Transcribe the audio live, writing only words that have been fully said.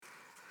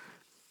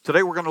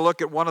Today we're going to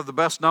look at one of the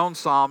best known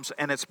Psalms,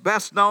 and it's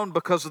best known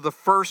because of the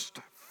first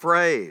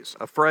phrase,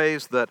 a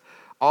phrase that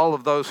all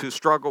of those who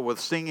struggle with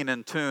singing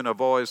in tune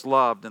have always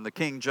loved. In the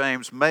King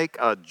James, make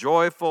a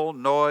joyful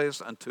noise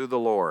unto the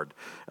Lord.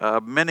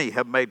 Many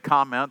have made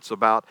comments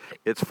about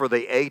it's for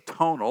the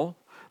atonal,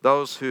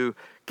 those who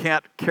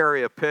can't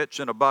carry a pitch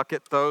in a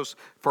bucket, those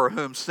for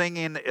whom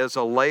singing is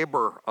a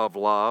labor of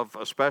love,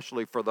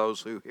 especially for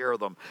those who hear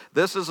them.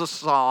 This is a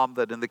psalm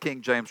that in the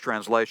King James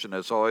translation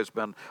has always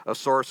been a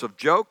source of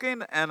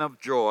joking and of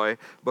joy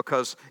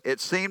because it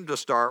seemed to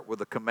start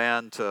with a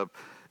command to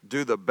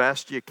do the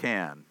best you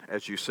can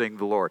as you sing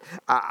the Lord.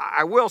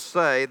 I will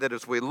say that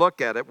as we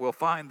look at it, we'll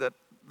find that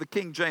the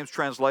King James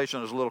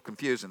translation is a little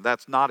confusing.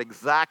 That's not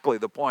exactly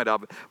the point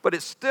of it, but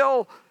it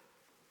still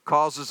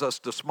causes us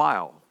to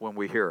smile when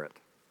we hear it.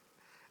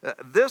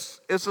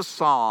 This is a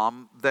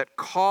psalm that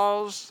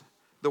calls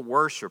the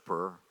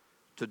worshiper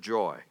to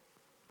joy,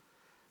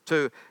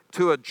 to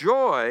a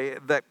joy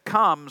that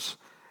comes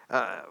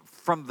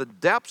from the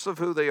depths of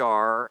who they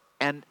are,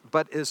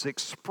 but is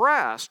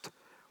expressed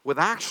with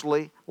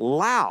actually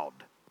loud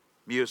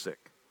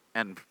music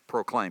and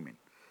proclaiming.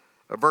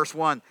 Verse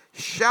 1,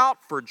 shout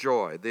for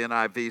joy, the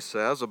NIV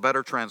says, a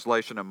better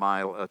translation in my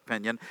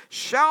opinion.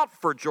 Shout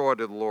for joy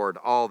to the Lord,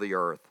 all the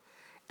earth,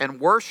 and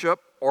worship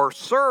or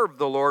serve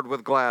the Lord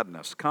with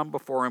gladness. Come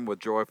before him with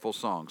joyful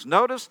songs.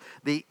 Notice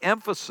the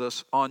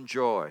emphasis on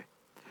joy.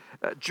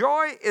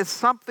 Joy is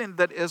something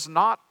that is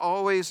not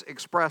always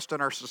expressed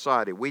in our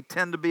society. We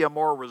tend to be a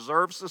more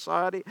reserved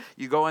society.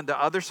 You go into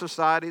other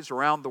societies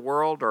around the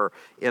world or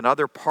in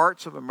other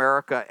parts of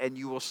America, and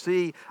you will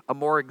see a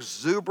more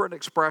exuberant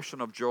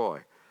expression of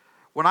joy.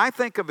 When I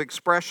think of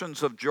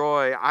expressions of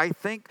joy, I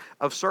think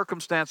of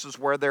circumstances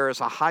where there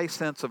is a high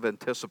sense of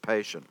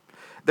anticipation.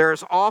 There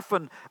is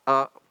often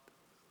a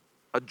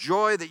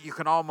joy that you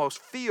can almost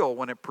feel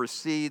when it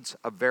precedes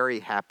a very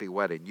happy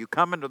wedding. You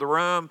come into the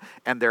room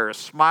and there is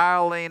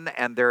smiling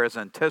and there is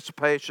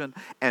anticipation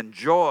and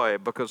joy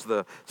because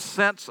the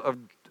sense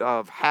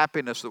of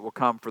happiness that will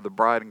come for the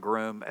bride and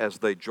groom as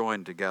they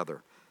join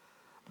together.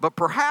 But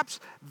perhaps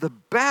the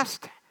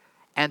best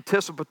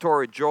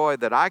anticipatory joy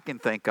that I can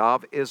think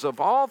of is of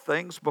all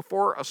things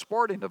before a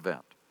sporting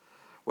event.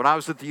 When I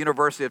was at the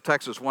University of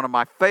Texas, one of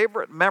my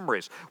favorite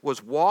memories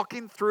was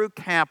walking through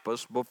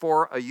campus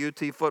before a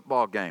UT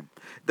football game.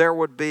 There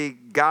would be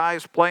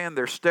guys playing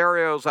their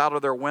stereos out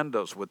of their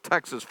windows with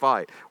Texas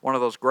Fight, one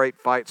of those great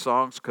fight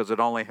songs because it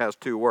only has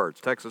two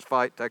words, Texas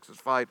Fight, Texas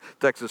Fight,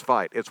 Texas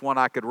Fight. It's one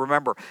I could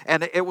remember.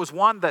 And it was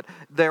one that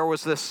there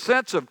was this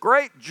sense of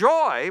great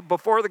joy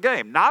before the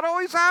game. Not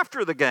always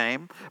after the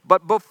game,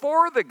 but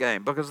before the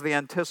game because of the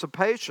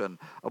anticipation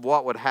of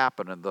what would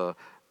happen and the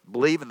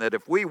believing that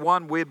if we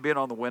won, we'd been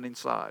on the winning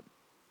side.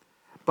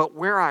 But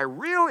where I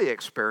really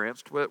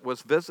experienced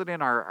was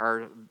visiting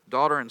our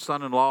daughter and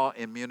son-in-law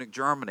in Munich,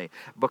 Germany,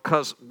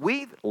 because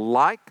we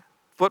like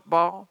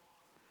football,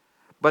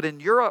 but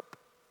in Europe,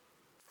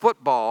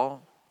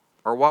 football,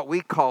 or what we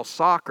call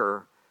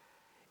soccer,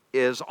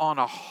 is on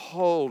a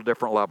whole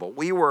different level.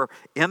 We were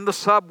in the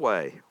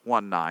subway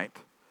one night,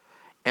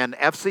 and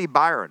FC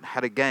Bayern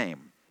had a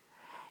game.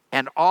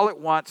 And all at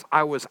once,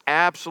 I was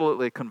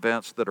absolutely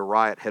convinced that a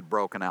riot had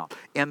broken out.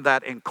 In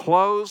that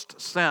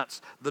enclosed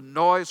sense, the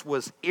noise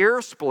was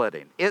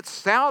ear-splitting. It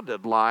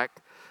sounded like,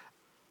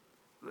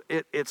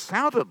 it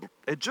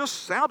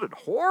just sounded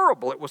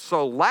horrible. It was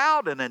so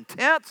loud and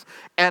intense,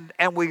 and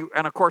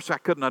of course I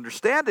couldn't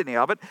understand any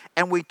of it.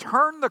 And we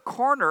turned the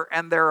corner,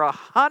 and there are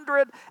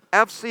 100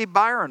 FC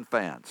Bayern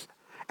fans.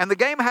 And the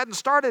game hadn't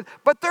started,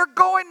 but they're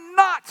going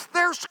nuts.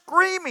 They're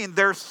screaming.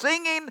 They're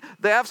singing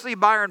the FC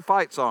Bayern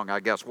fight song, I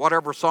guess,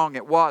 whatever song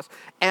it was.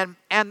 And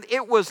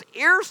it was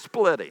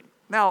ear-splitting.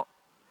 Now,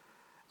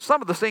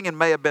 some of the singing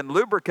may have been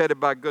lubricated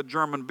by good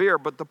German beer,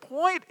 but the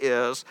point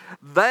is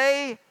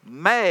they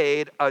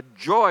made a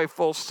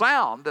joyful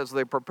sound as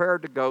they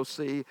prepared to go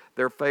see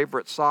their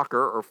favorite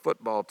soccer or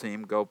football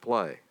team go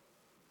play.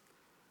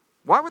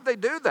 Why would they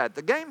do that?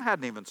 The game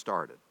hadn't even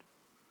started.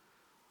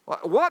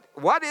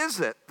 What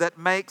is it that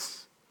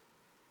makes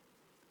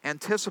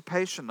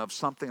anticipation of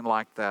something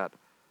like that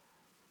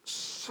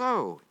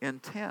so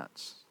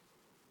intense?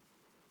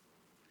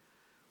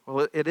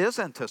 Well, it is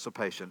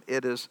anticipation.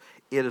 It is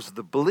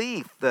the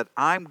belief that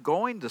I'm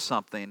going to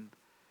something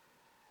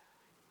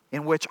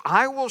in which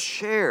I will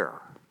share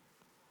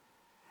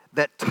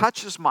that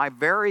touches my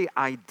very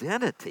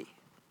identity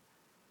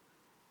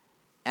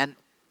and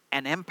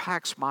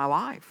impacts my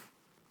life.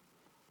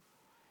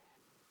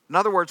 In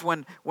other words,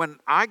 when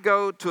I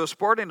go to a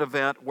sporting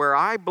event where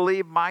I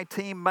believe my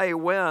team may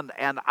win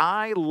and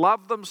I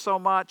love them so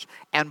much,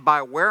 and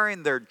by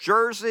wearing their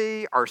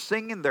jersey or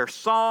singing their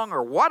song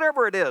or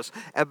whatever it is,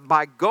 and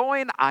by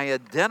going, I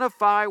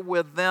identify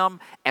with them,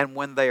 and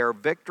when they are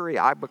victory,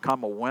 I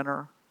become a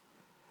winner,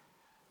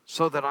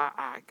 so that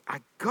I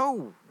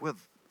go with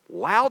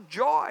loud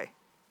joy.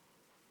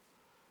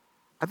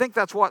 I think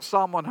that's what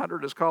Psalm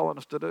 100 is calling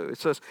us to do. It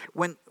says,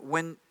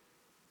 when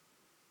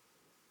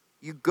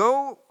you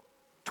go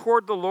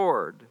toward the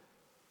Lord,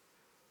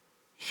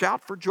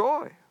 shout for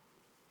joy.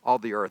 all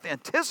the earth,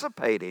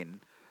 anticipating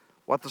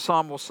what the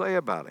psalm will say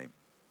about him.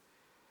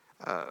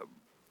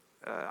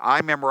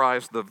 I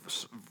memorized the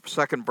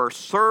second verse,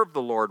 serve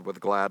the Lord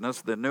with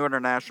gladness. The New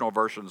International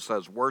Version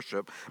says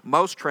worship.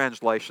 Most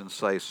translations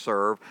say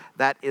serve.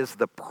 That is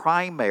the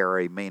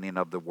primary meaning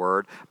of the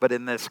word. But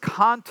in this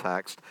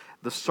context,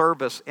 the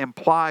service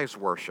implies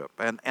worship.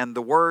 And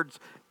the words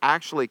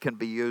actually can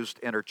be used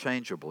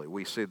interchangeably.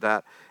 We see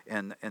that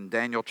in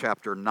Daniel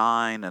chapter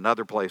 9 and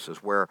other places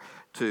where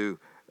to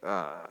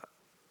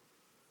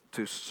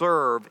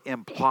serve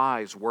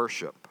implies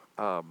worship.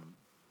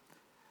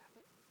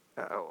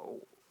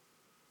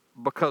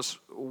 Because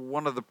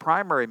one of the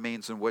primary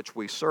means in which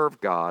we serve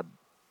God,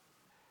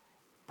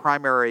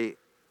 primary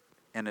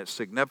in its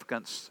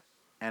significance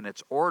and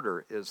its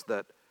order, is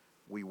that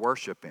we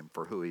worship Him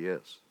for who He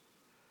is.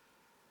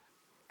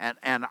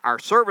 And our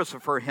service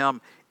for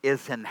Him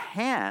is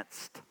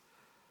enhanced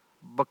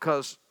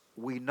because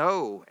we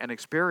know and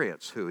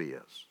experience who He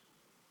is.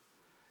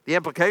 The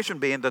implication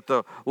being that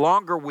the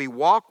longer we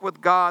walk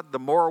with God, the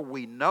more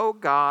we know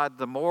God,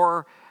 the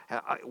more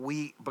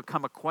we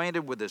become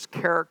acquainted with His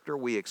character,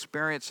 we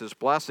experience His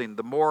blessing,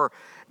 the more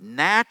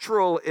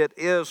natural it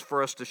is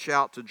for us to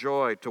shout to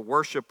joy, to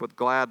worship with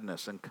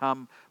gladness, and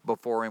come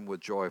before Him with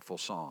joyful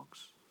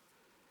songs.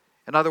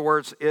 In other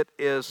words, it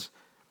is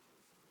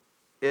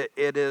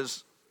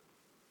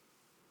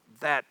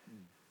that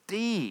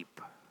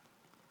deep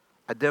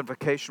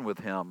identification with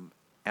Him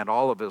and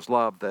all of His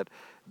love that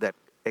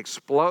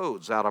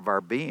explodes out of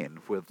our being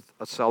with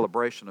a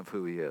celebration of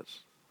who He is.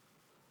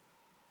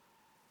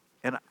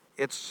 And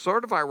it's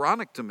sort of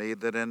ironic to me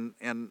that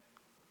in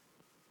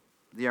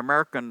the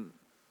American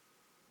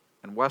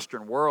and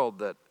Western world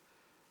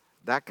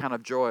that kind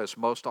of joy is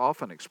most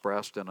often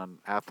expressed in an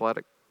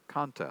athletic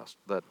contest.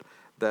 That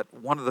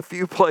one of the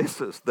few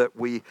places that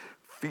we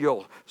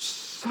feel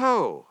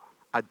so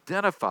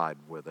identified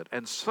with it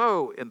and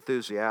so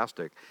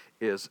enthusiastic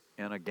is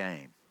in a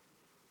game.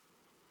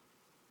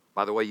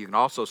 By the way, you can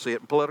also see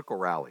it in political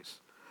rallies.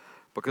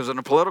 Because in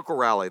a political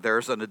rally,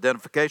 there's an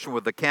identification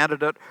with the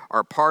candidate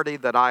or party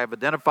that I have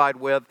identified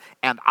with,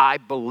 and I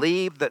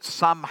believe that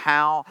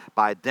somehow,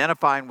 by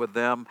identifying with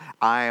them,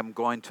 I am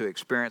going to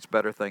experience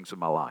better things in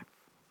my life.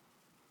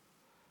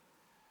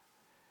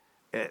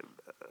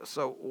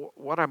 So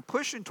what I'm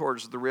pushing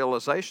towards is the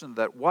realization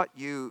that what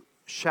you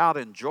shout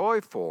in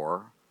joy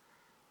for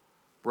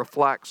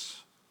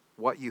reflects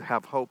what you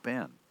have hope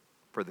in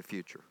for the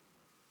future.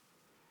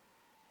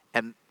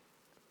 And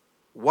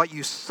what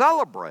you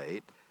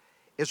celebrate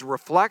is a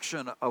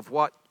reflection of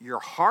what your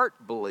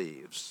heart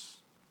believes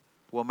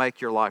will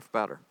make your life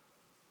better.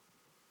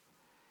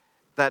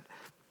 That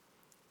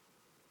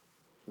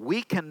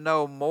we can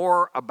know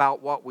more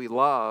about what we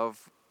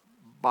love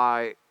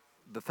by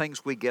the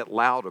things we get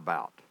loud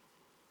about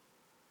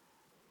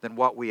than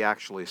what we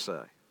actually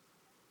say.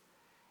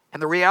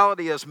 And the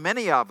reality is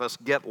many of us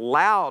get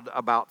loud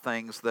about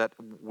things that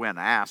when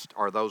asked,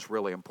 are those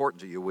really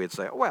important to you? We'd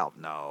say, well,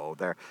 no,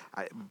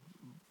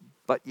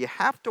 but you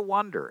have to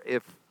wonder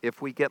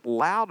if we get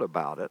loud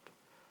about it,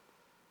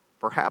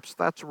 perhaps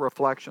that's a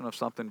reflection of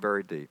something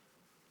very deep.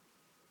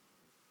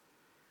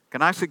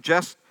 Can I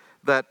suggest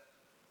that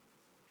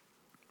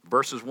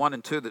verses 1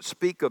 and 2 that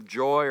speak of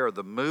joy or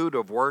the mood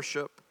of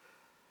worship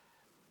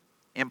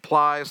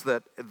implies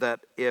that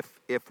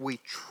if we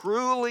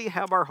truly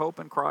have our hope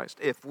in Christ,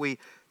 if we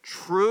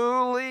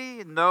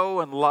truly know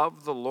and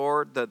love the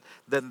Lord,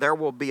 then there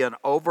will be an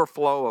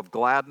overflow of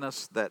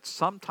gladness that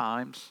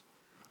sometimes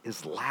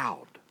is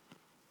loud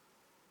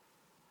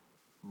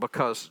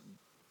because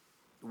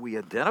we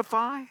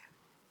identify,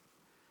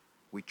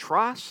 we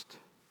trust,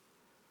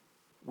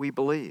 we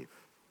believe.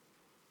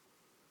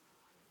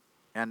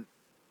 And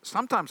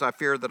sometimes I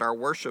fear that our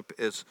worship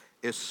is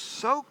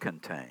so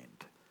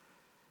contained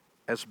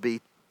as be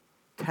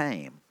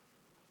tame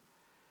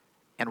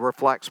and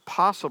reflects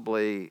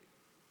possibly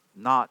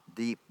not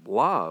deep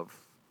love,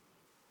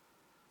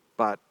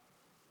 but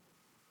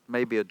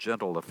maybe a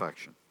gentle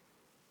affection.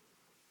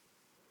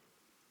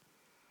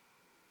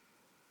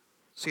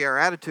 See, our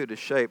attitude is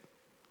shaped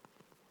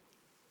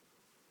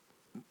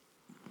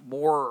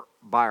more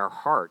by our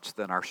hearts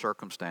than our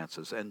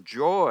circumstances. And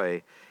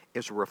joy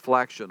is a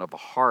reflection of a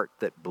heart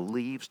that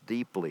believes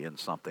deeply in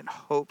something,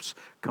 hopes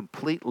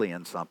completely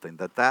in something,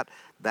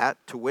 that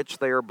to which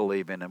they are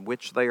believing and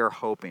which they are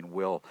hoping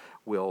will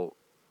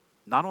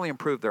not only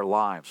improve their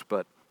lives,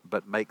 but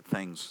make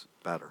things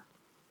better.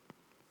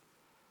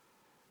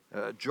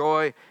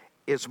 Joy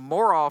is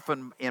more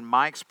often, in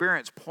my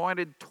experience,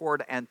 pointed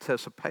toward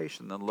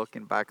anticipation than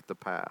looking back at the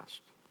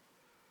past.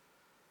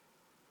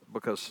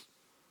 Because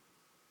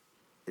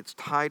it's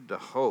tied to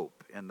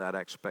hope in that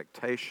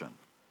expectation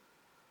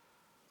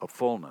of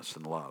fullness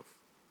and love.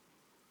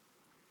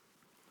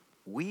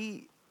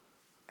 We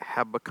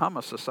have become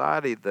a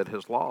society that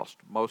has lost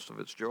most of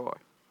its joy.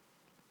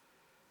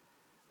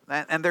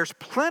 And there's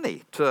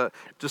plenty to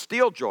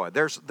steal joy.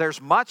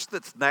 There's much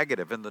that's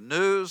negative in the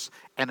news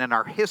and in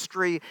our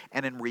history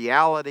and in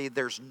reality.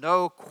 There's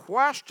no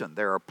question.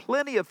 There are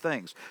plenty of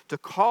things to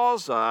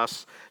cause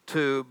us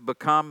to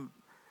become,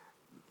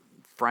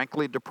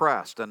 frankly,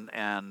 depressed.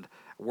 And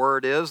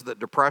word is that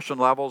depression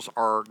levels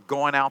are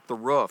going out the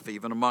roof,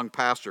 even among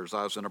pastors.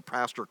 I was in a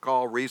pastor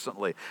call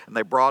recently, and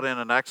they brought in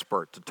an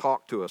expert to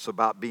talk to us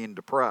about being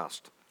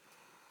depressed.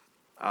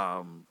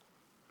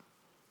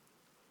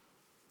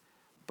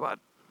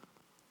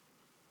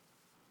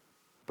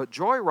 But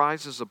joy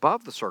rises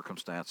above the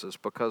circumstances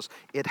because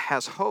it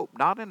has hope,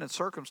 not in its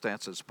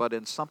circumstances, but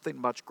in something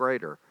much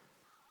greater.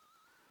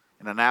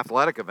 In an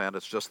athletic event,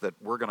 it's just that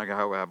we're going to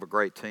go have a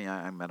great team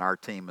and our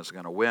team is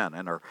going to win.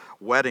 In our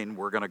wedding,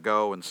 we're going to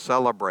go and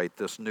celebrate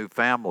this new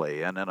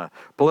family. And in a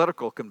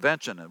political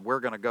convention, and we're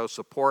going to go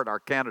support our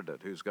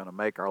candidate who's going to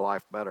make our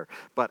life better.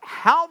 But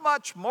how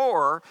much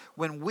more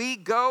when we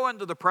go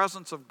into the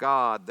presence of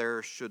God,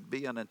 there should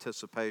be an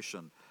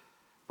anticipation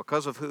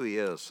because of who He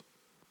is,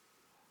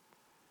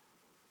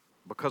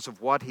 because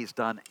of what He's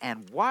done,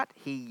 and what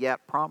He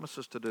yet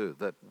promises to do,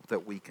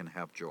 that we can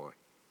have joy.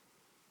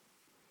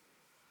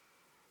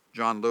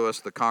 John Lewis,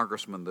 the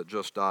congressman that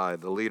just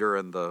died, the leader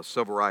in the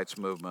civil rights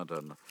movement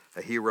and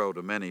a hero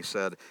to many,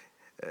 said,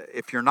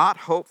 if you're not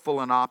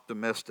hopeful and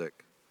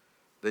optimistic,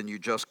 then you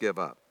just give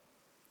up.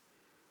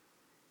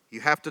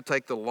 You have to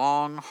take the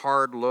long,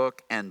 hard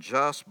look and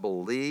just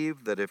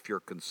believe that if you're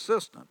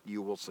consistent,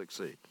 you will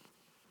succeed.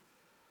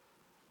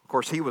 Of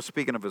course, he was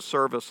speaking of his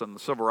service in the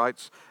civil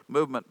rights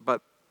movement,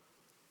 but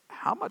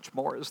how much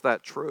more is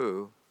that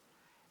true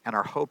in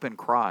our hope in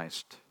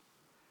Christ,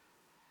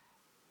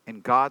 in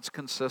God's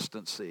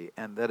consistency,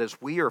 and that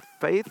as we are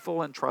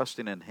faithful and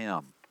trusting in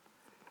Him,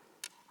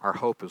 our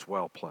hope is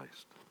well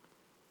placed.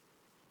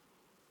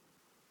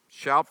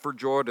 Shout for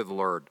joy to the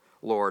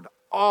Lord,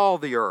 all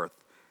the earth.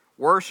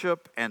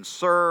 Worship and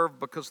serve,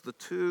 because the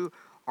two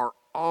are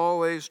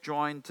always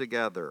joined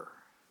together.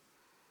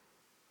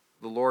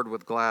 The Lord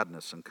with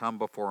gladness, and come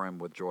before Him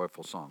with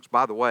joyful songs.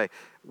 By the way,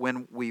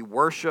 when we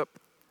worship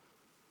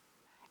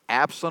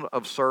absent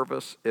of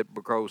service, it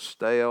grows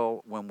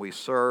stale. When we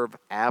serve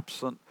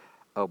absent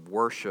of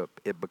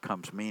worship, it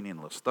becomes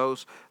meaningless.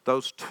 Those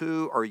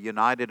two are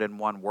united in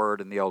one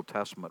word in the Old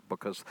Testament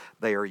because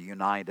they are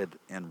united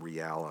in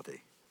reality.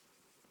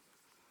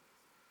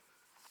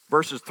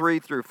 Verse 3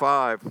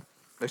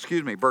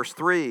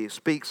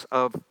 speaks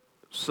of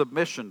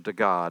submission to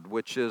God,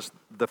 which is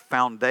the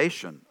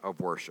foundation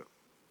of worship.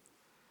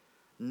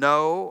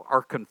 Know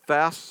or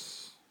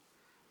confess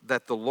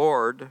that the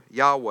Lord,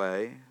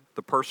 Yahweh,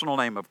 the personal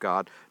name of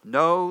God,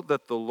 know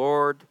that the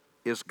Lord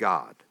is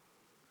God.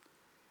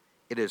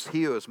 It is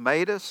He who has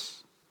made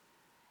us,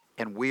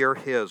 and we are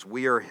His.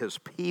 We are His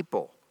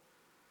people,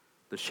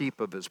 the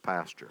sheep of His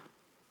pasture.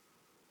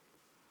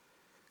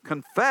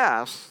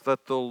 Confess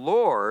that the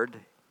Lord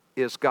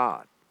is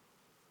God.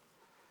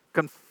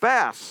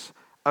 Confess,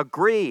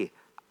 agree,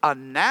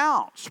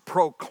 announce,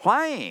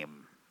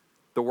 proclaim.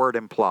 The word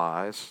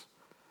implies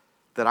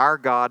that our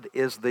God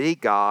is the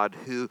God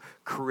who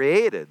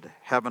created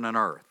heaven and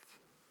earth.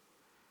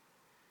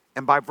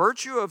 And by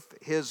virtue of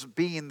His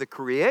being the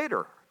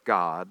creator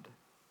God,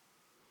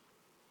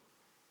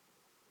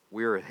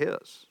 we are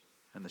His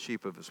and the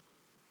sheep of His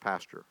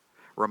pasture.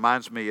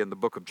 Reminds me in the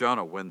book of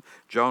Jonah, when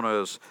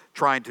Jonah is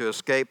trying to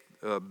escape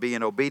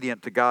being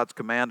obedient to God's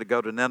command to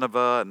go to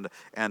Nineveh,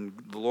 and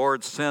the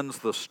Lord sends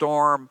the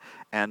storm,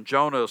 and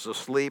Jonah is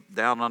asleep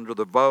down under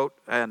the boat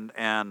and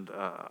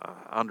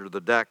under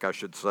the deck, I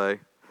should say.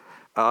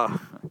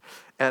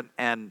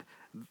 And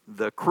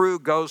the crew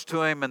goes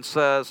to him and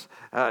says,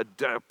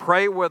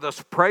 pray with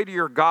us, pray to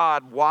your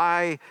God,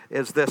 why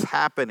is this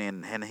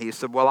happening? And he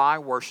said, well, I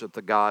worship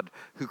the God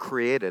who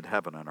created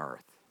heaven and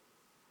earth.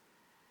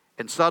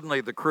 And suddenly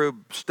the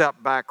crew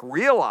stepped back,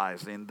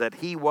 realizing that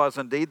he was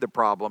indeed the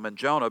problem. And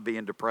Jonah,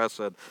 being depressed,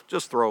 said,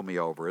 just throw me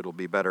over. It'll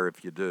be better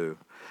if you do.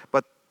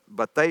 But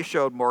they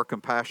showed more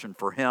compassion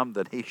for him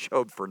than he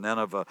showed for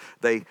Nineveh.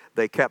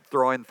 They kept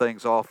throwing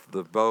things off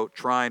the boat,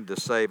 trying to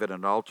save it,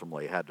 and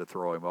ultimately had to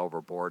throw him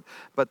overboard.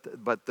 But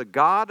the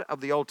God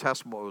of the Old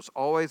Testament was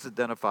always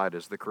identified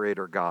as the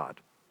Creator God.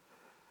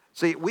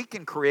 See, we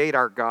can create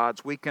our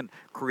gods. We can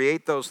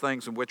create those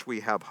things in which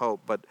we have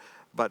hope.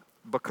 But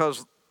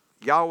because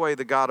Yahweh,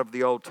 the God of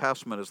the Old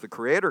Testament, is the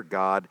Creator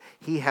God,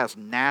 He has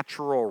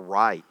natural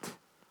right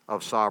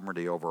of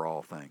sovereignty over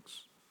all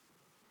things.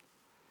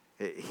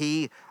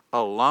 He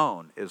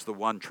alone is the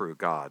one true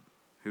God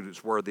who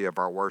is worthy of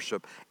our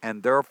worship,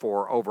 and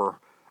therefore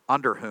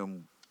under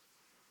whom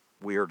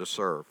we are to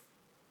serve.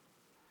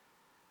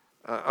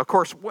 Of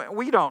course,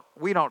 we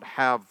don't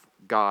have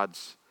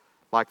gods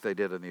like they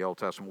did in the Old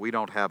Testament. We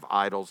don't have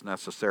idols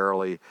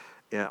necessarily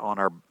on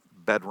our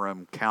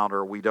bedroom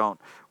counter. We don't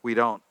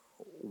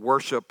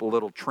worship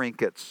little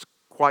trinkets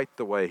quite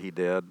the way he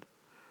did.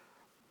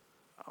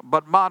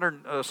 But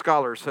modern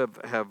scholars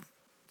have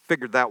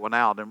figured that one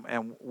out,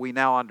 and we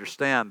now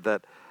understand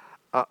that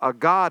a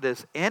God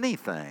is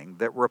anything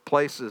that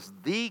replaces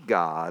the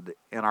God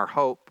in our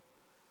hope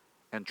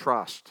and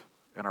trust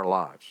in our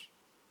lives.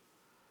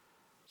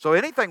 So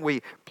anything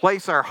we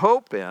place our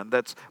hope in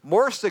that's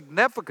more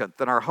significant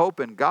than our hope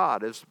in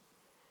God is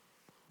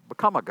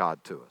become a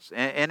God to us.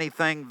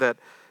 Anything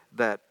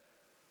that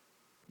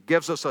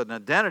gives us an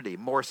identity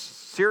more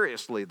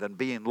seriously than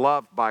being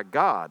loved by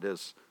God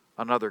is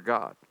another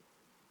God.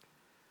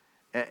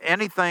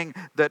 Anything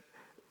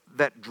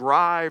that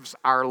drives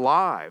our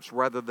lives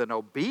rather than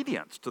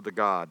obedience to the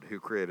God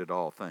who created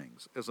all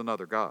things is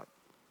another God.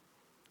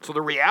 So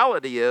the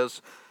reality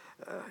is,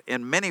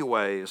 in many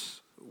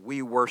ways,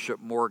 we worship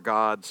more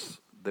gods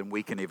than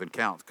we can even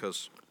count,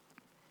 because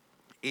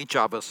each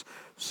of us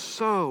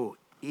so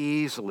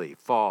easily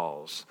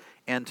falls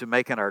into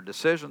making our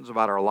decisions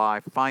about our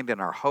life, finding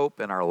our hope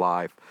in our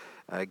life,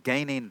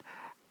 gaining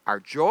our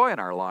joy in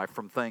our life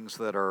from things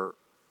that are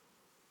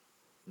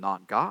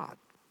not God,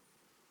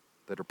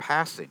 that are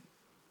passing,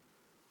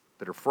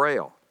 that are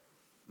frail,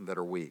 and that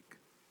are weak.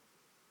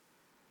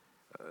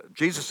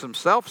 Jesus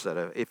himself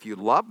said, if you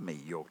love me,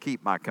 you'll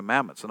keep my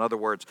commandments. In other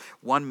words,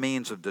 one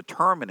means of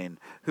determining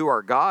who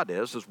our God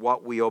is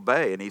what we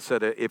obey. And he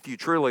said, if you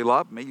truly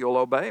love me, you'll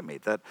obey me.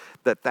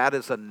 That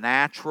is a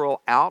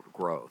natural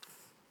outgrowth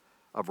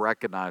of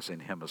recognizing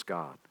him as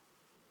God.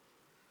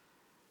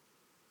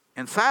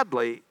 And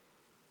sadly,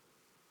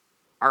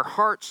 our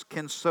hearts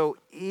can so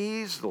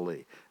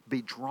easily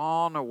be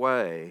drawn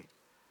away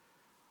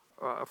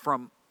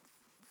from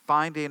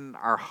finding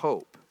our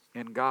hope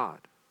in God.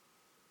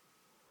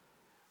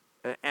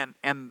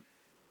 And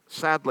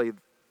sadly,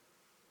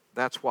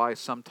 that's why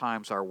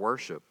sometimes our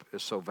worship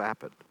is so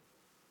vapid.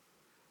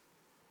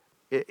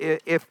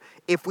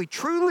 If we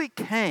truly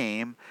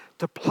came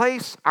to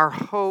place our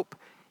hope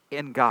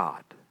in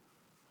God,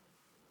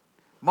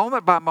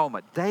 moment by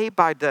moment, day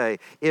by day,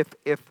 if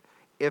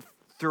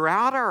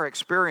throughout our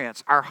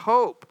experience our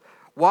hope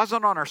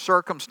wasn't on our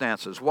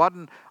circumstances,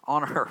 wasn't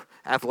on our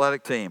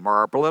athletic team or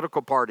our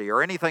political party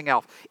or anything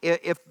else,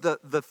 if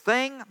the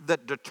thing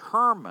that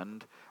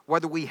determined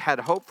whether we had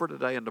hope for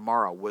today and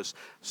tomorrow was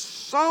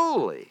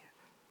solely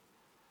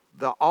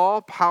the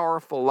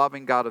all-powerful,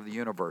 loving God of the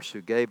universe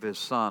who gave his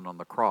Son on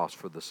the cross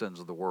for the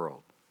sins of the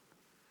world.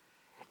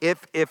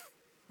 If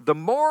the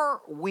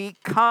more we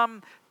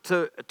come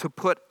to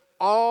put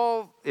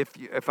all,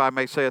 if I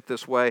may say it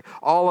this way,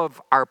 all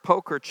of our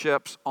poker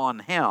chips on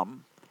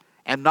him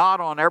and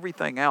not on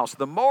everything else,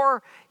 the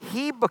more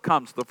he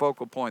becomes the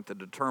focal point that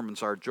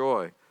determines our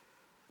joy,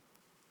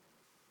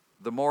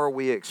 the more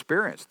we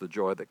experience the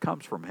joy that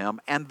comes from him,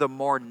 and the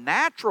more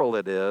natural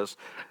it is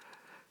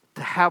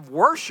to have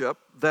worship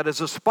that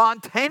is a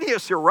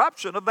spontaneous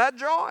eruption of that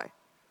joy.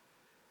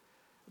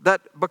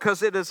 That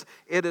because it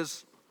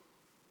is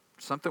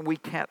something we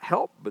can't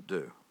help but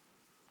do.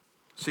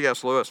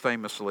 C.S. Lewis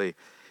famously,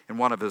 in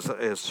one of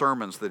his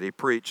sermons that he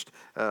preached,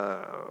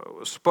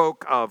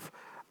 spoke of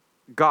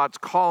God's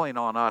calling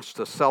on us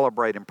to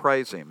celebrate and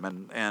praise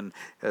him. And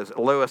as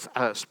Lewis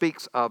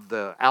speaks of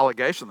the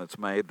allegation that's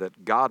made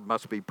that God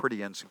must be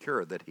pretty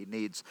insecure, that he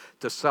needs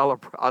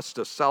us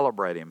to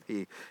celebrate him.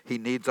 He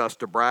needs us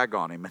to brag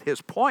on him. And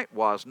his point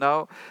was,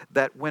 no,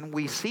 that when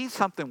we see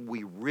something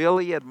we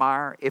really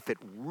admire, if it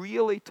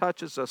really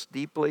touches us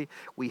deeply,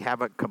 we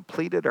haven't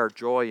completed our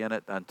joy in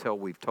it until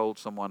we've told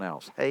someone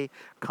else, hey,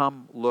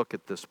 come look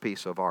at this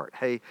piece of art.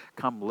 Hey,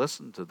 come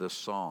listen to this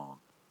song.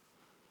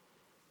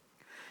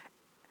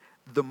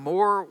 The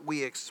more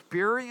we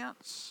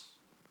experience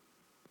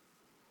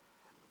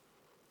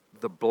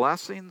the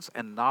blessings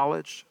and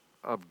knowledge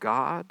of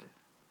God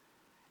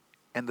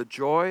and the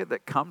joy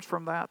that comes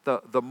from that,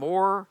 the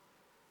more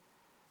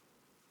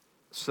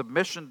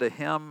submission to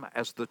him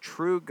as the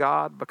true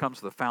God becomes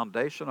the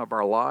foundation of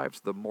our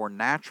lives, the more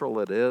natural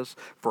it is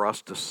for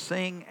us to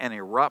sing and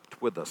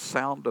erupt with a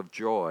sound of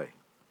joy.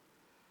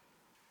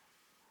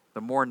 The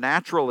more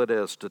natural it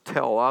is to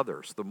tell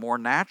others, the more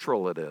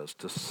natural it is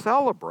to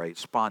celebrate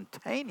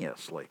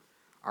spontaneously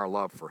our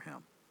love for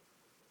him.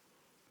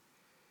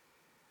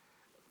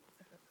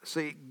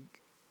 See,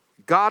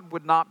 God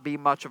would not be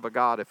much of a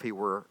God if he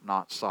were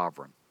not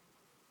sovereign.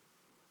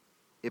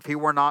 If he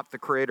were not the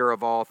creator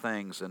of all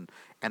things and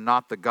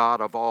not the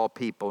God of all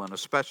people, and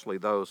especially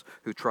those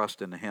who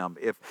trust in him.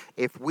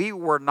 If we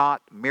were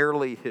not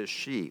merely his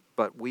sheep,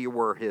 but we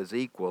were his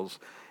equals,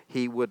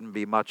 he wouldn't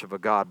be much of a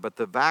God. But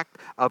the fact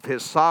of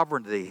his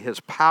sovereignty, his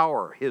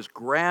power, his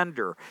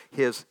grandeur,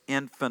 his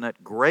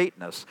infinite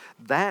greatness,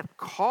 that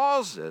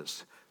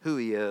causes who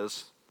he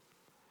is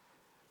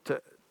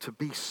to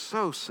be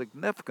so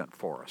significant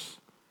for us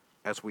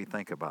as we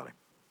think about him.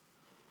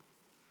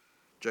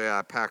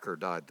 J.I. Packer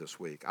died this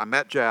week. I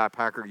met J.I.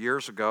 Packer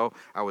years ago.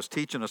 I was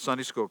teaching a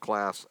Sunday school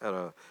class at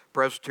a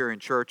Presbyterian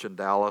church in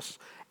Dallas,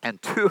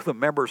 and two of the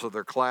members of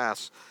their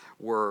class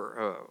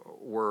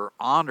were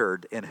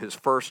honored in his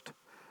first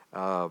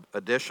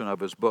edition of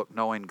his book,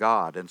 Knowing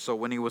God. And so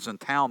when he was in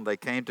town, they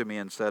came to me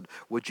and said,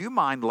 would you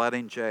mind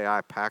letting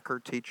J.I. Packer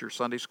teach your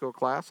Sunday school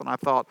class? And I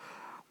thought,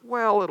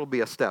 well, it'll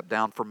be a step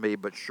down for me,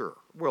 but sure,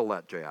 we'll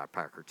let J.I.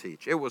 Packer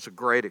teach. It was a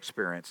great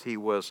experience. He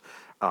was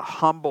a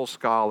humble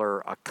scholar,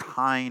 a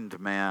kind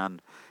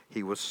man.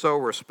 He was so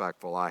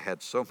respectful. I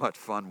had so much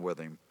fun with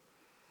him.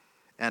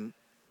 And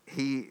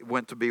he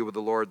went to be with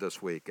the Lord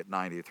this week at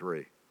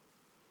 93.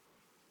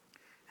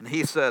 And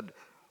he said,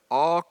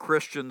 all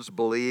Christians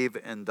believe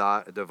in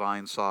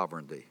divine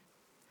sovereignty.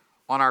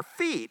 On our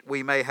feet,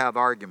 we may have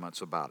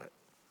arguments about it,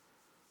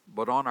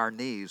 but on our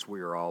knees, we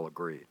are all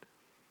agreed.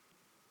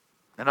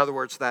 In other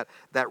words, that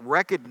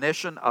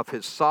recognition of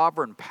his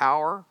sovereign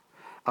power,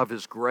 of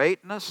his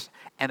greatness,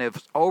 and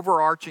his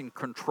overarching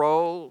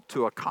control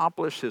to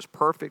accomplish his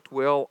perfect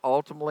will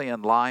ultimately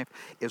in life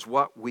is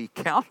what we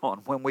count on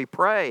when we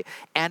pray.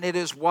 And it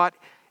is what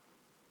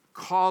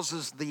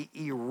causes the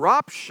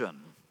eruption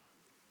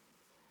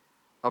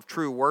of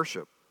true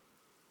worship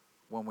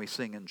when we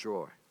sing in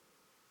joy.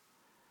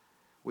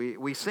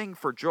 We sing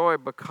for joy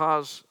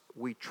because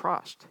we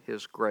trust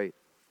his great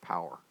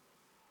power.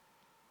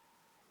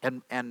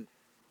 And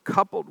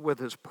coupled with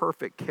his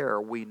perfect care,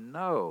 we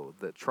know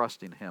that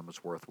trusting him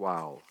is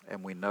worthwhile,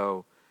 and we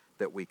know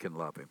that we can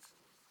love him.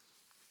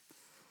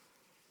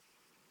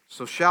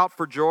 So shout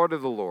for joy to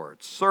the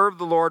Lord. Serve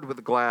the Lord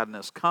with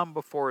gladness. Come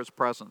before his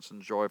presence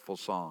in joyful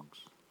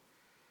songs.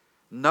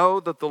 Know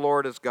that the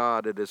Lord is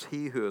God. It is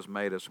he who has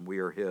made us, and we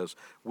are his.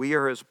 We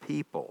are his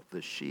people,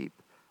 the sheep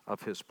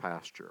of his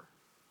pasture.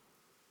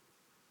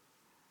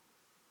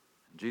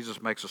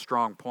 Jesus makes a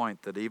strong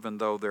point that even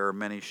though there are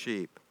many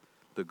sheep,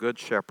 the good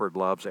shepherd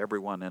loves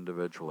everyone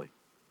individually.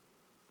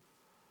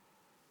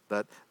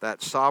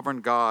 That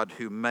sovereign God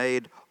who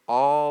made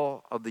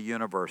all of the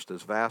universe,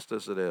 as vast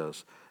as it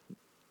is,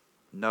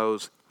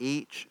 knows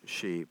each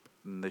sheep,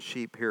 and the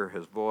sheep hear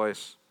his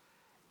voice,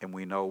 and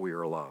we know we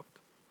are loved.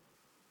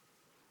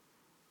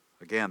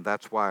 Again,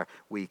 that's why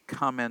we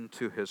come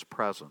into his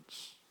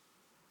presence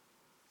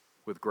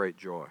with great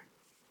joy.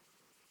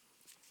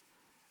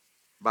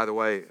 By the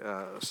way,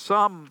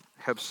 some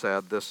have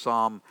said this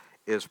psalm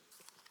is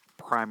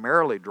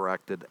primarily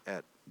directed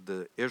at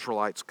the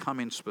Israelites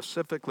coming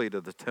specifically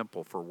to the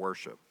temple for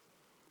worship,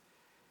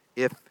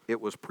 if it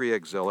was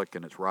pre-exilic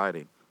in its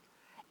writing.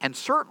 And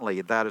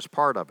certainly that is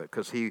part of it,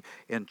 because he,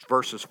 in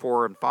verses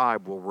 4 and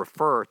 5, will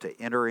refer to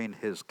entering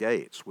his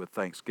gates with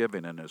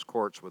thanksgiving and his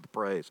courts with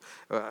praise.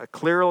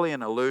 Clearly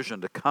an allusion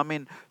to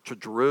coming to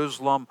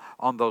Jerusalem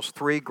on those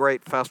three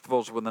great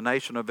festivals when the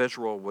nation of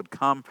Israel would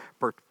come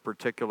for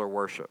particular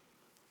worship.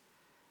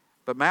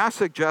 But may I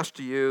suggest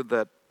to you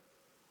that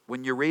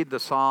when you read the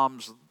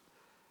Psalms,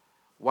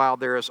 while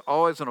there is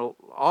always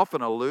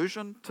often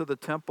allusion to the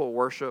temple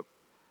worship,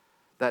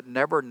 that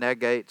never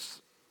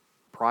negates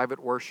private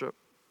worship,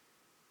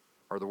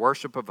 or the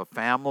worship of a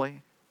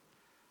family,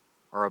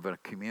 or of a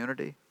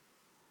community.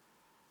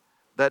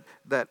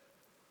 That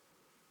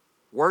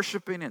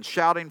worshiping and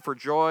shouting for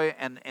joy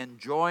and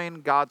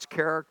enjoying God's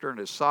character and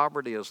his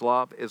sovereignty, his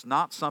love, is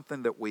not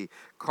something that we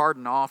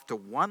cordon off to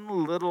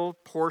one little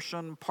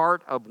portion,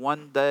 part of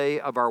one day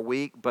of our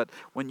week. But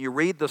when you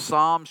read the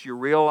Psalms, you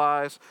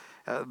realize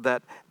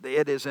that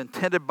it is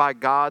intended by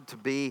God to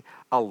be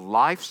a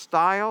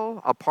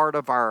lifestyle, a part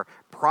of our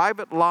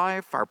private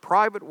life, our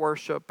private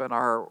worship, and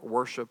our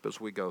worship as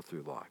we go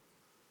through life.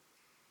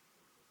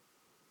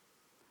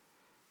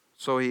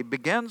 So he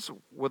begins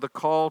with a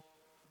call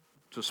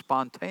to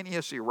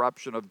spontaneous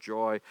eruption of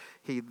joy.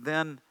 He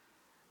then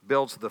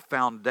builds the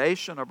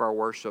foundation of our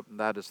worship, and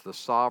that is the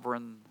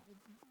sovereign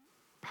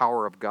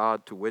power of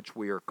God to which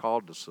we are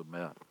called to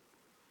submit.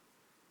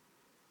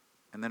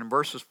 And then in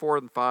verses 4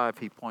 and 5,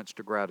 he points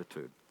to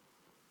gratitude.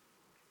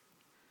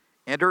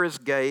 Enter his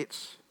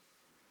gates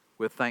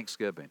with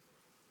thanksgiving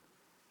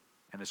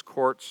and his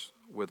courts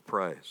with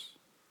praise.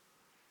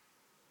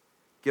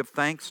 Give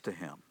thanks to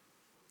him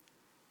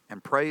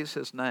and praise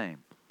his name.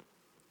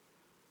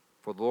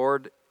 For the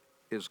Lord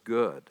is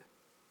good.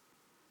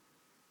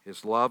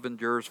 His love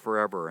endures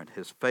forever, and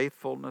his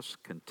faithfulness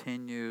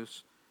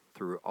continues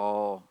through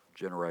all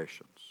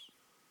generations.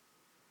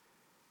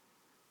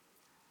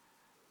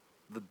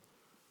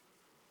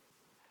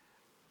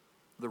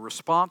 The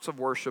response of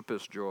worship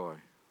is joy.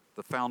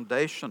 The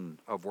foundation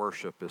of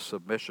worship is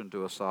submission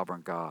to a sovereign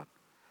God.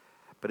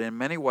 But in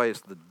many ways,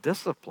 the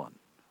discipline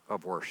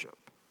of worship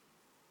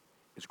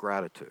is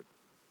gratitude,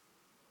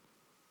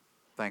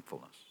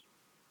 thankfulness.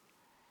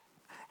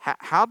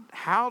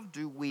 How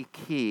do we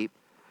keep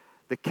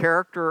the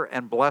character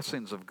and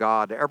blessings of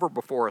God ever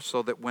before us,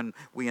 so that when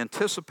we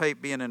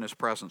anticipate being in his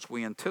presence,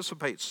 we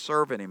anticipate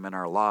serving him in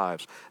our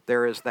lives,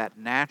 there is that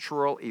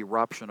natural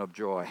eruption of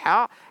joy?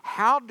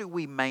 How do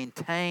we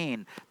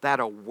maintain that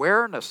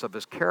awareness of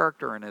his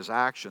character and his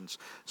actions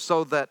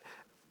so that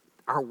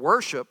our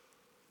worship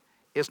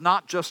is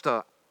not just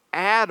a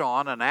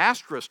add-on, an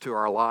asterisk to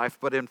our life,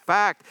 but in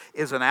fact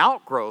is an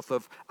outgrowth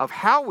of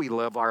how we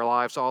live our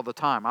lives all the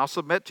time? I'll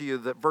submit to you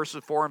that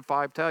verses 4 and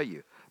 5 tell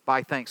you,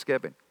 by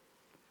thanksgiving.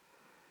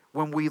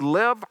 When we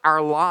live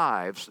our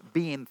lives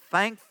being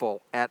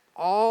thankful at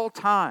all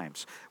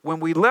times,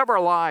 when we live our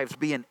lives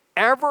being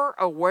ever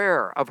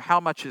aware of how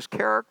much his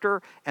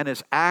character and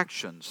his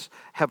actions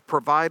have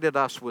provided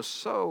us with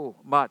so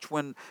much,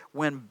 when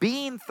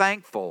being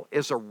thankful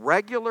is a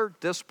regular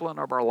discipline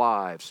of our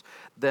lives,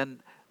 then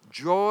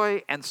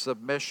joy and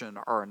submission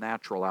are a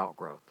natural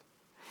outgrowth.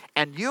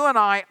 And you and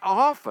I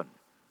often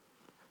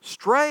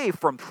stray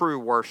from true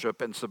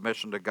worship and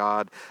submission to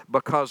God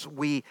because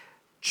we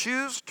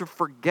choose to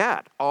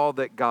forget all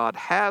that God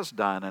has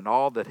done and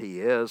all that He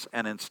is,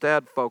 and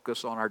instead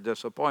focus on our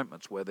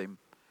disappointments with Him.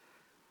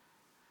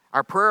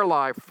 Our prayer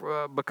life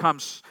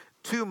becomes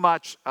too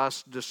much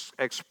us just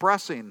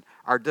expressing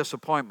our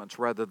disappointments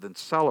rather than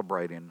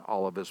celebrating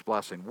all of His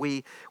blessing.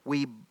 We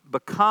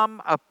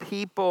become a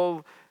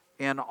people,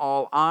 in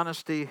all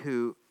honesty,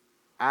 who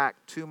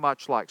act too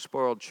much like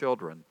spoiled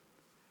children,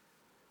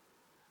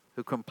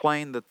 who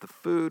complain that the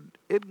food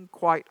isn't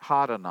quite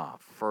hot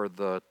enough or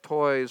the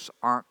toys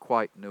aren't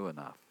quite new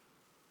enough.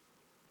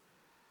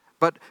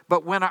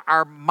 But when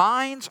our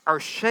minds are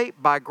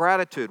shaped by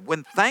gratitude,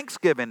 when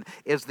thanksgiving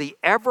is the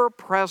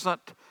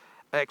ever-present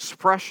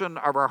expression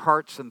of our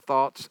hearts and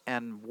thoughts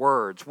and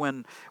words,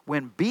 when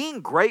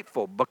being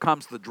grateful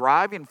becomes the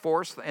driving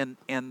force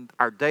in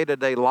our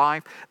day-to-day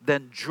life,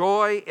 then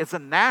joy is a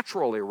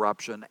natural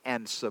eruption,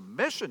 and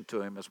submission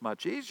to Him is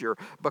much easier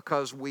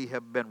because we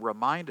have been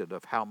reminded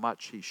of how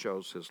much He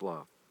shows His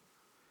love.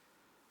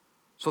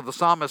 So the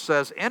psalmist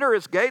says, enter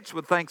His gates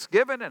with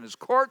thanksgiving and His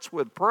courts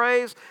with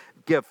praise.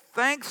 Give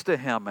thanks to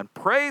Him and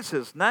praise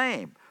His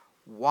name.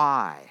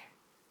 Why?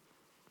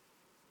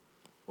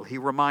 Well, he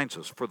reminds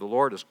us, for the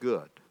Lord is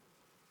good.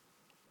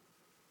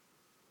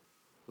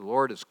 The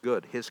Lord is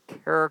good. His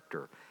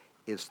character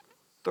is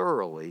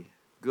thoroughly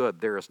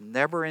good. There is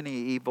never any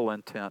evil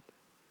intent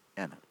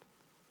in it.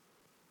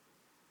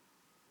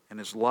 And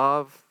His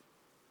love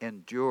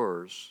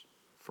endures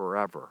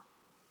forever.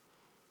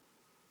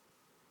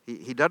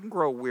 He doesn't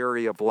grow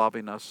weary of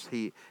loving us.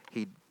 He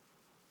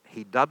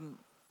doesn't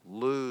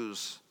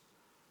lose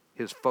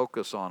His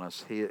focus on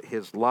us.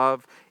 His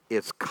love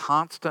is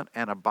constant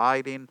and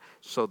abiding,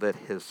 so that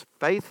His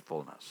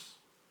faithfulness,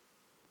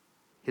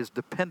 His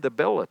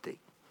dependability,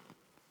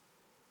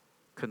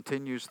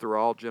 continues through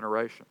all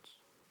generations.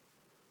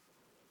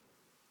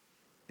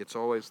 It's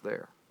always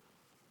there.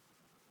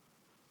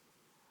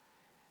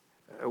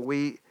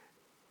 We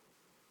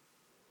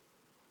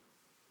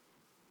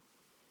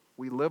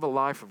live a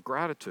life of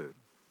gratitude,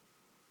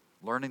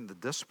 learning the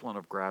discipline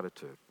of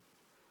gratitude,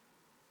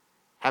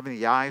 having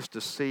the eyes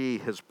to see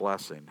His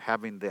blessing,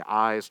 having the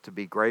eyes to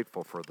be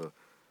grateful for the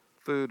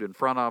food in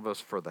front of us,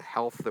 for the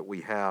health that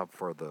we have,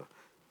 for the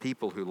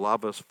people who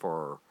love us,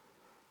 for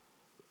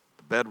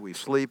the bed we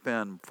sleep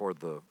in, for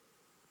the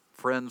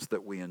friends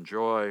that we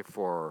enjoy,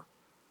 for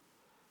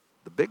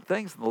the big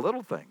things and the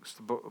little things,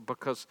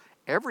 because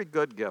every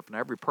good gift and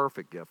every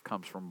perfect gift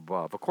comes from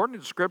above. According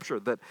to Scripture,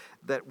 that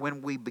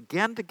when we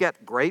begin to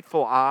get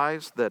grateful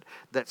eyes that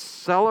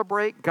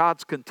celebrate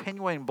God's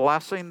continuing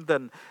blessing,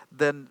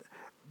 then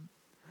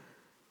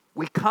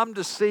we come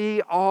to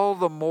see all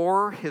the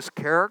more His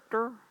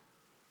character.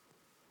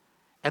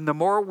 And the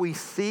more we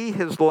see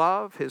His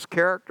love, His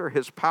character,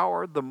 His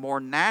power, the more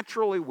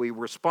naturally we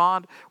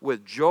respond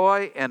with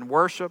joy and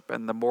worship,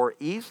 and the more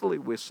easily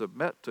we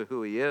submit to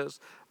who He is,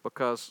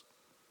 because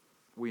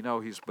we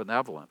know He's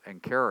benevolent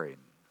and caring,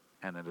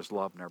 and that His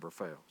love never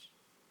fails.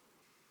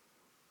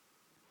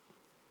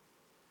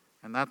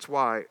 And that's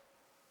why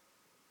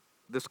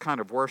this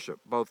kind of worship,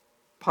 both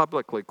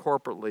publicly,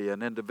 corporately,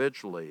 and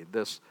individually,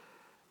 this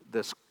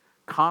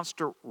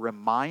constant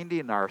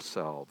reminding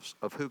ourselves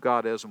of who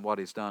God is and what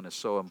He's done is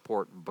so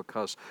important,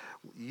 because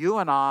you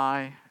and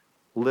I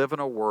live in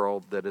a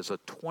world that is a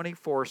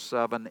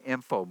 24/7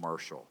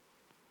 infomercial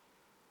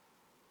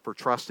for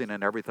trusting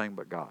in everything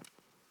but God.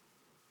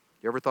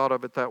 You ever thought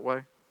of it that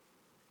way?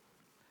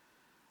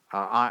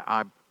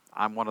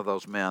 I'm one of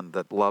those men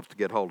that loves to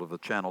get hold of the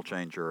channel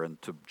changer and,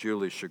 to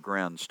Julie's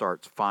chagrin,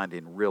 starts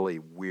finding really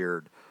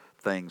weird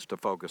things to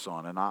focus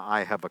on. And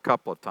I have a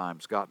couple of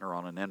times gotten her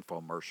on an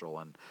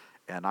infomercial,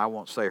 and I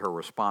won't say her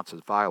response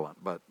is violent,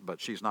 but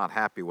she's not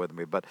happy with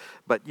me. But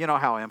you know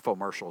how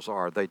infomercials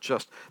are. They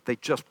just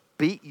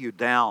beat you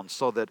down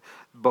so that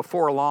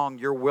before long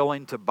you're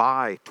willing to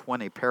buy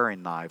 20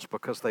 paring knives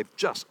because they've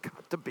just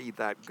got to be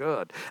that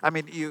good. I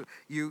mean,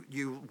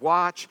 you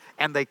watch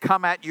and they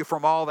come at you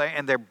from all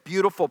and they're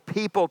beautiful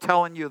people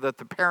telling you that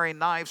the paring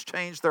knives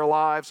changed their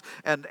lives,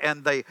 and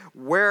they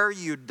wear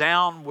you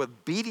down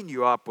with beating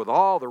you up with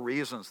all the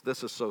reasons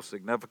this is so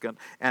significant,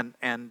 and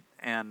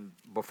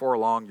before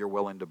long you're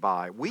willing to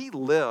buy. We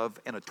live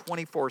in a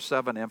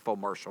 24/7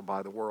 infomercial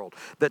by the world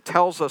that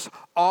tells us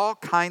all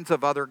kinds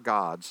of other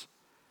gods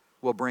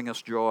will bring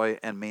us joy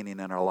and meaning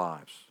in our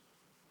lives.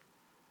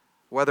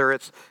 Whether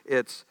it's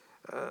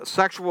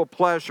sexual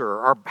pleasure,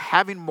 or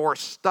having more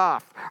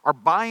stuff, or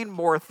buying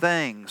more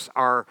things,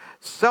 or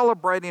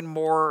celebrating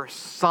more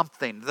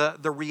something.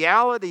 The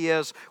reality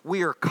is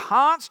we are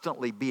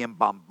constantly being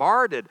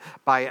bombarded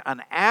by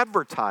an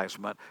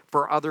advertisement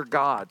for other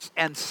gods.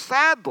 And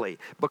sadly,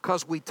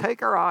 because we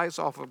take our eyes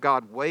off of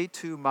God way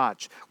too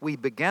much, we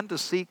begin to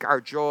seek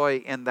our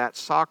joy in that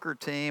soccer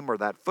team or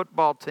that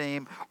football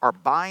team, or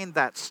buying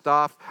that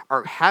stuff,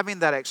 or having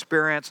that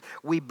experience.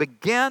 We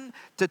begin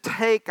to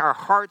take our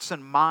hearts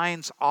and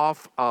minds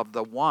off of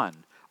the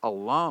one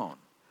alone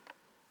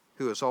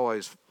who is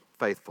always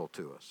faithful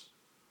to us.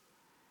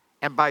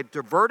 And by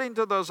diverting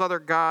to those other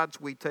gods,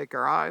 we take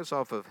our eyes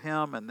off of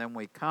him, and then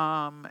we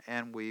come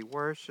and we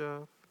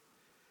worship.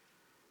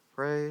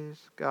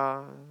 Praise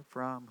God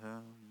from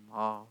whom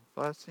all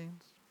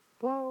blessings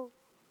flow.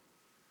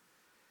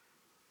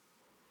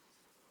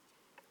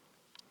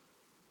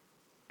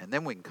 And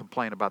then we can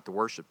complain about the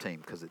worship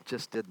team because it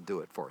just didn't do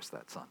it for us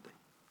that Sunday.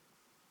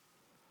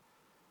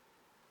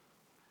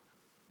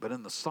 But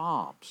in the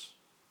Psalms,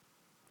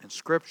 in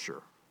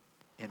Scripture,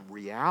 in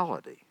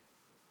reality,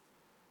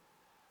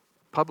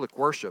 public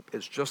worship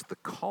is just the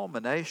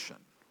culmination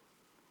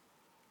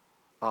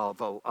of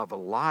a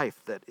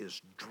life that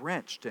is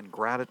drenched in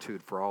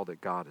gratitude for all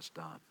that God has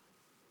done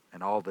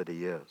and all that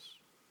he is.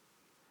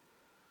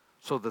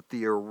 So that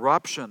the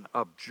eruption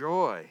of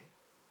joy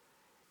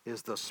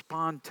is the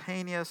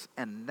spontaneous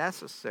and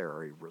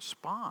necessary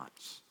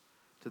response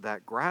to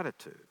that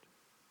gratitude.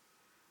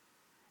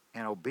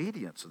 And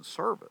obedience and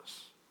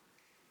service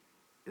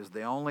is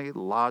the only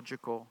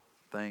logical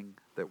thing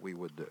that we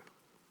would do.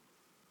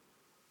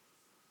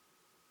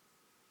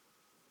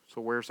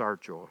 So where's our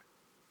joy?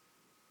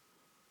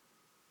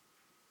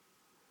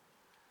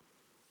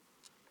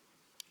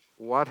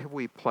 What have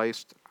we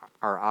placed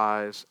our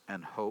eyes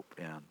and hope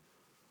in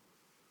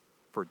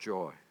for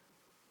joy?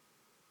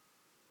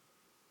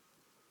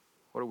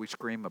 What do we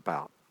scream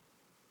about?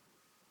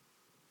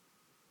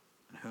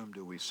 And whom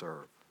do we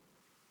serve?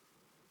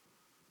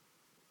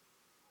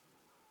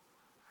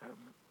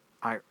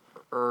 I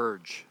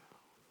urge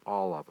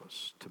all of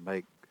us to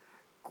make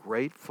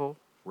grateful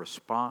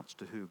response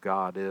to who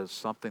God is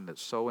something that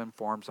so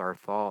informs our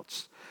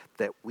thoughts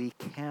that we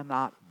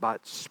cannot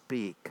but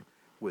speak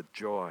with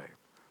joy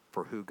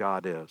for who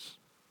God is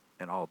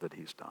and all that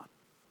he's done.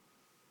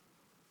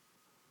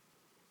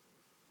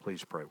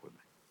 Please pray with me.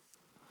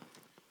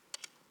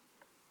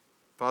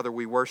 Father,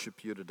 we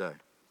worship you today,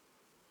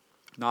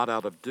 not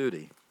out of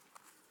duty,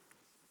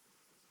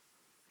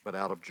 but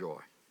out of joy.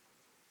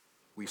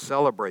 We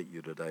celebrate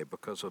you today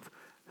because of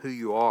who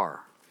you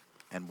are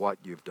and what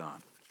you've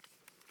done.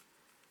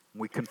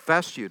 We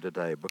confess you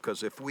today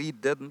because if we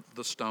didn't,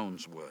 the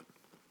stones would.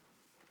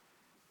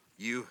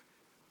 You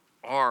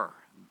are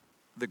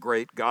the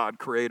great God,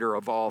 creator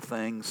of all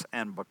things,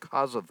 and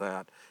because of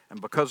that,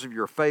 and because of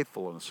your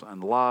faithfulness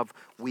and love,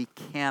 we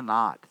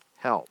cannot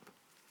help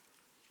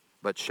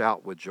but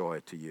shout with joy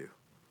to you.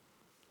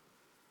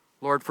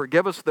 Lord,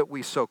 forgive us that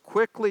we so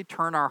quickly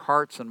turn our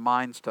hearts and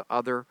minds to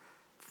other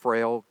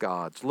frail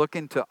gods,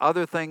 looking to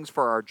other things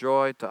for our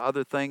joy, to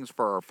other things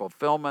for our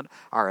fulfillment,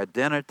 our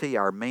identity,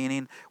 our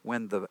meaning,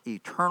 when the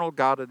eternal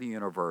God of the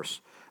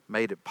universe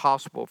made it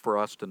possible for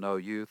us to know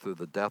you through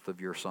the death of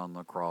your Son on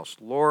the cross.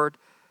 Lord,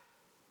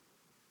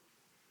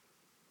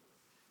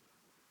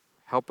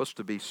 help us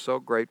to be so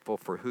grateful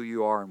for who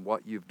you are and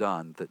what you've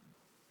done that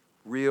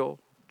real,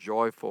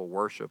 joyful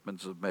worship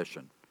and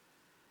submission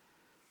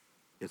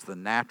is the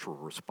natural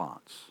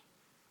response.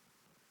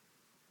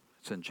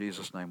 It's in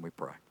Jesus' name we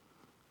pray.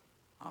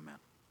 Amen.